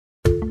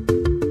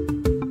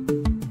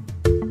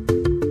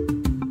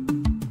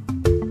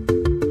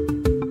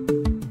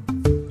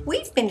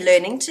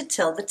learning to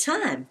tell the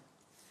time.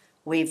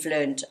 We've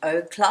learned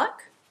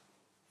o'clock,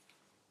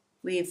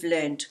 we've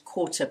learned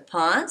quarter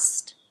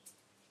past,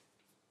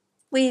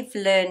 we've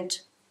learned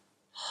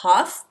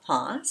half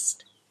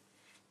past,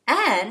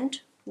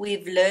 and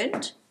we've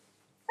learned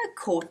a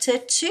quarter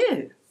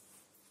to.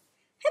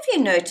 Have you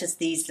noticed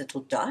these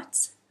little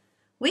dots?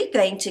 We're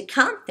going to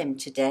count them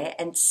today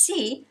and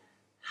see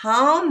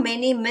how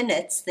many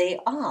minutes there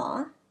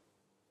are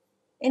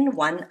in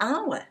 1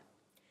 hour.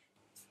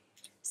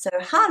 So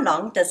how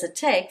long does it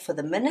take for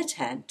the minute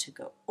hand to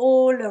go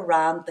all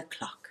around the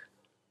clock?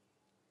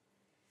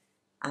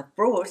 I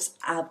brought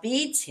our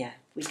beads here.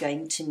 We're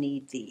going to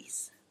need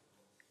these.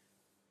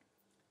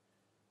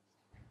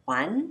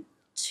 1,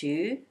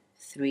 2,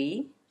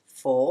 3,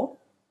 4,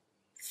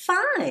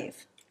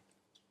 5.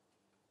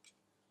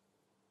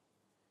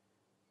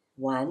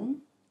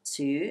 1,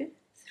 2,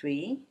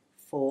 3,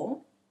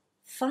 4,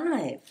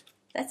 5.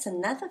 That's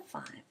another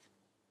 5.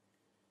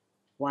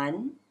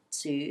 1,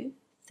 2,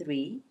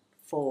 3,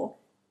 4,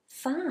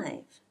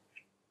 5.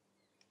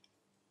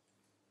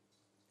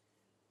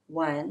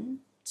 1,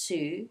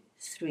 2,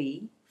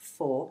 3,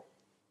 4,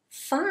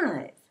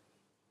 5.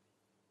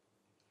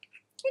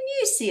 Can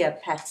you see a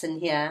pattern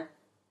here?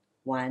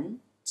 1,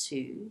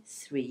 2,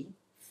 3,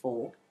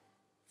 4,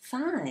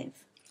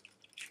 5.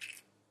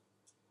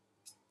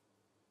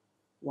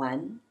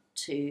 1,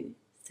 2,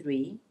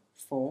 3,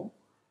 4,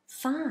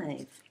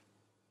 5.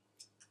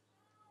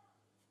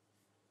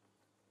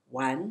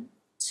 1,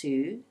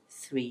 2,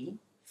 3,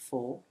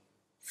 4,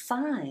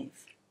 5.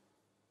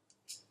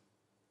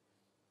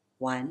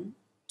 1,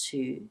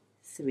 2,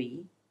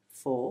 3,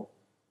 4,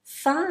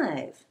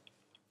 5.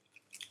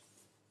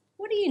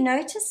 What are you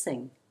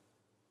noticing?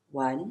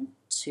 1,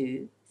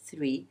 2,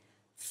 3,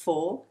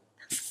 4,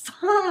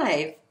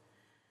 5.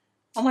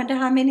 I wonder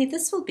how many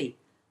this will be.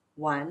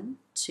 1,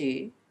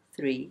 2,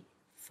 3,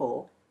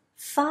 4,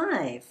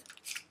 5.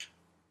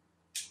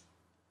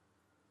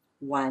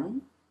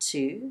 1,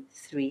 2,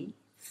 3,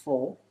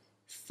 4,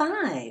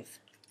 5.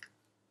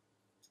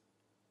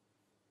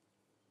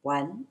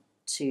 1,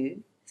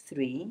 2,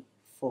 3,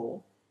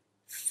 4,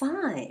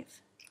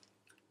 5.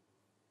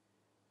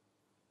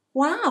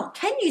 Wow,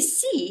 can you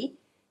see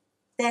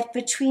that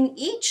between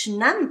each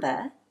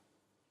number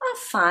are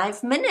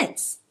 5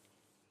 minutes?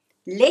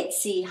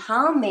 Let's see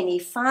how many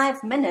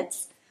 5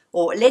 minutes,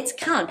 or let's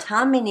count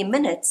how many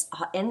minutes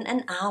are in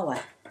an hour.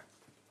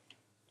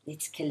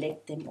 Let's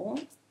collect them all.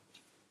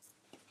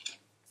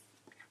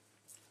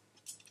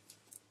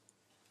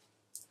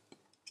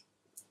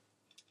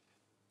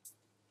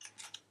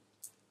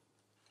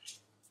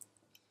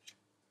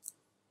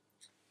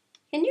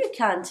 Can you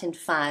count in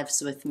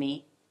 5s with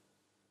me?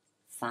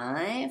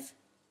 5,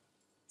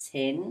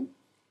 10,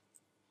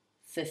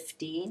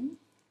 15,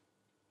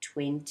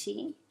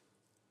 20,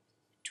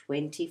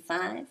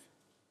 25,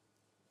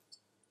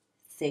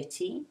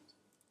 30,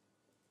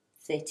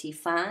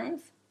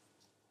 35,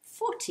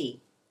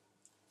 40,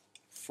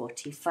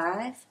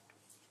 45,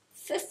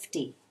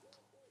 50,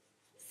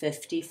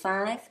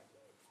 55,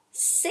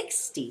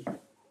 60.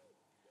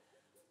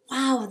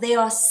 Wow, there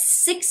are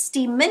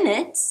 60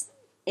 minutes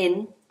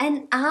in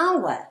an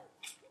hour.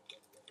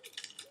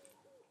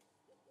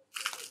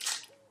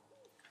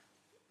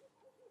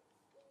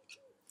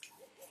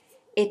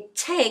 It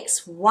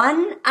takes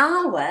 1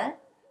 hour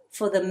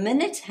for the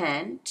minute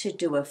hand to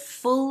do a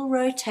full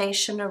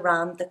rotation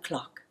around the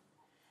clock.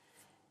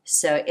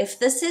 So if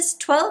this is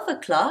 12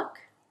 o'clock,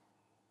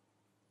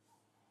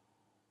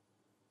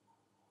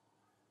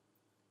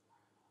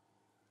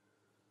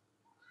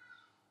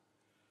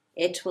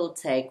 it will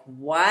take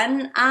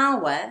 1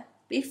 hour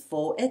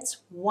before it's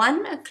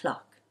 1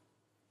 o'clock.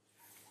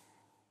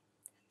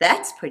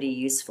 That's pretty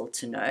useful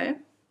to know.